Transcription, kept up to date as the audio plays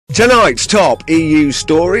Tonight's top EU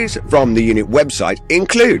stories from the ThEUnit website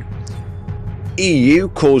include: EU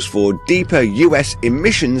calls for deeper US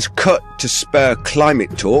emissions cut to spur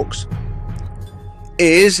climate talks.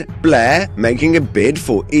 Is Blair making a bid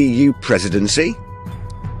for EU presidency?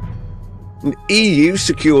 EU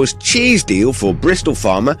secures cheese deal for Bristol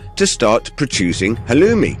farmer to start producing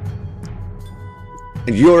halloumi.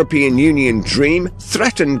 A European Union dream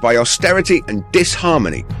threatened by austerity and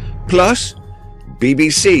disharmony. Plus,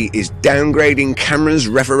 BBC is downgrading Cameron's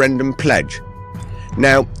referendum pledge.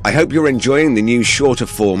 Now, I hope you're enjoying the new shorter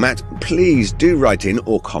format. Please do write in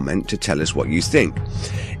or comment to tell us what you think.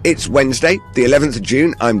 It's Wednesday, the 11th of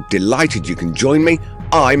June. I'm delighted you can join me.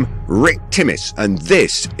 I'm Rick Timmis, and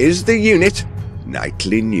this is the ThEUnit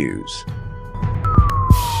Nightly News.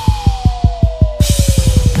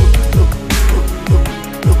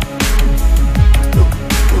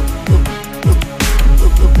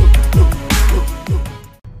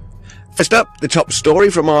 First up, the top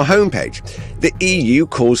story from our homepage. The EU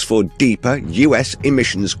calls for deeper US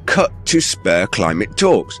emissions cut to spur climate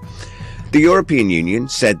talks. The European Union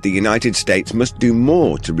said the United States must do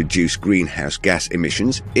more to reduce greenhouse gas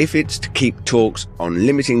emissions if it's to keep talks on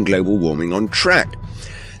limiting global warming on track.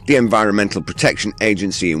 The Environmental Protection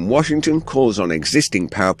Agency in Washington calls on existing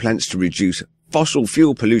power plants to reduce fossil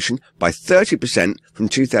fuel pollution by 30% from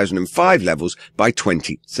 2005 levels by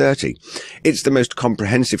 2030. It's the most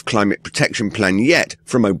comprehensive climate protection plan yet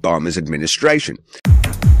from Obama's administration.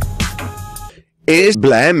 Is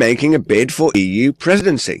Blair making a bid for EU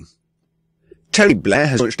presidency? Tony Blair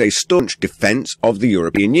has launched a staunch defence of the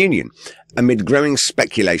European Union. Amid growing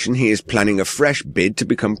speculation, he is planning a fresh bid to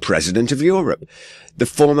become President of Europe. The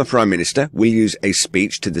former Prime Minister will use a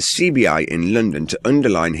speech to the CBI in London to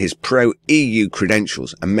underline his pro-EU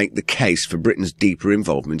credentials and make the case for Britain's deeper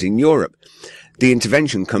involvement in Europe. The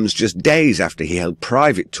intervention comes just days after he held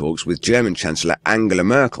private talks with German Chancellor Angela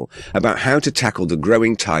Merkel about how to tackle the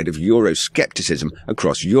growing tide of Euroscepticism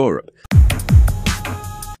across Europe.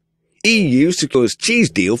 EU secures cheese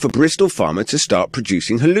deal for Bristol farmer to start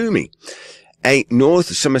producing halloumi. A North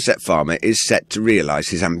Somerset farmer is set to realise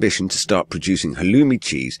his ambition to start producing halloumi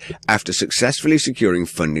cheese after successfully securing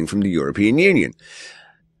funding from the European Union.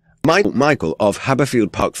 Michael of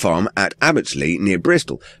Haberfield Park Farm at Abbottsley near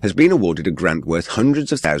Bristol has been awarded a grant worth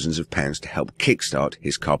hundreds of thousands of pounds to help kickstart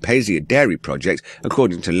his Carpathia dairy project,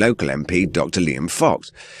 according to local MP Dr. Liam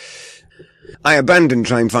Fox. I abandoned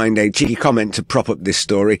trying to find a cheeky comment to prop up this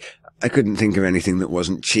story. I couldn't think of anything that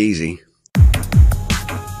wasn't cheesy.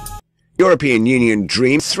 European Union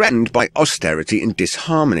dream threatened by austerity and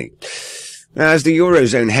disharmony. As the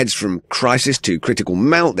Eurozone heads from crisis to critical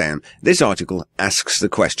meltdown, this article asks the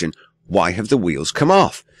question, why have the wheels come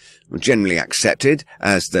off? Generally accepted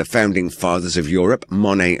as the founding fathers of Europe,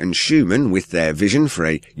 Monnet and Schuman, with their vision for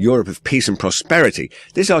a Europe of peace and prosperity,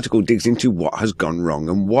 this article digs into what has gone wrong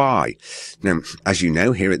and why. Now, as you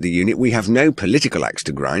know, here at the ThEUnit, we have no political axe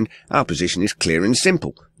to grind. Our position is clear and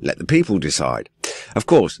simple. Let the people decide. Of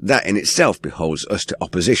course, that in itself beholds us to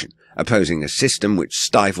opposition, opposing a system which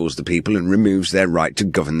stifles the people and removes their right to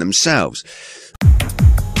govern themselves.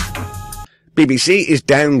 BBC is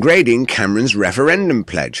downgrading Cameron's referendum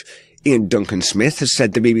pledge. Ian Duncan-Smith has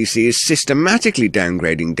said the BBC is systematically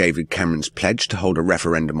downgrading David Cameron's pledge to hold a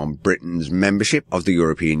referendum on Britain's membership of the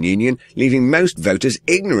European Union, leaving most voters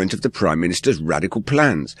ignorant of the Prime Minister's radical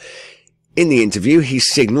plans. In the interview, he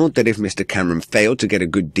signalled that if Mr Cameron failed to get a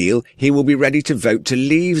good deal, he will be ready to vote to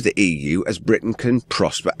leave the EU as Britain can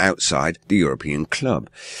prosper outside the European club.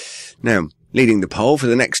 Now, leading the poll for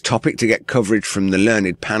the next topic to get coverage from the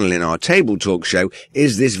learned panel in our table talk show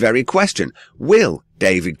is this very question. Will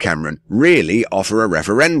David Cameron really offer a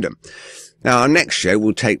referendum? Now, our next show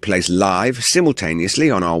will take place live, simultaneously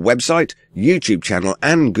on our website, YouTube channel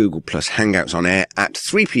and Google Plus Hangouts on air at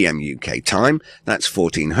 3 p.m. UK time. That's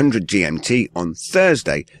 1400 GMT on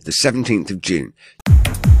Thursday, the 17th of June.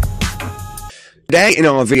 Today in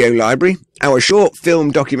our video library, our short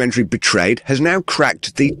film documentary Betrayed has now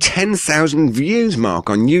cracked the 10,000 views mark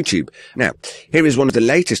on YouTube. Now, here is one of the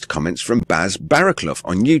latest comments from Baz Barrack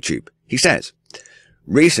on YouTube. He says,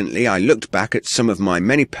 "Recently I looked back at some of my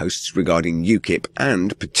many posts regarding UKIP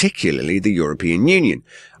and particularly the European Union.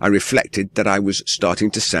 I reflected that I was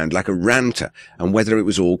starting to sound like a ranter and whether it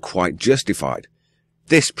was all quite justified.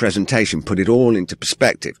 This presentation put it all into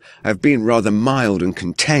perspective. I have been rather mild and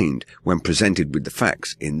contained when presented with the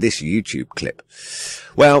facts in this YouTube clip."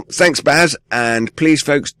 Well, thanks Baz, and please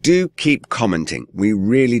folks do keep commenting. We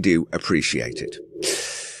really do appreciate it.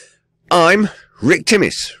 I'm Rick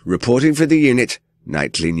Timmis, reporting for the ThEUnit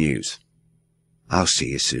Nightly News. I'll see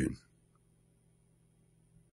you soon.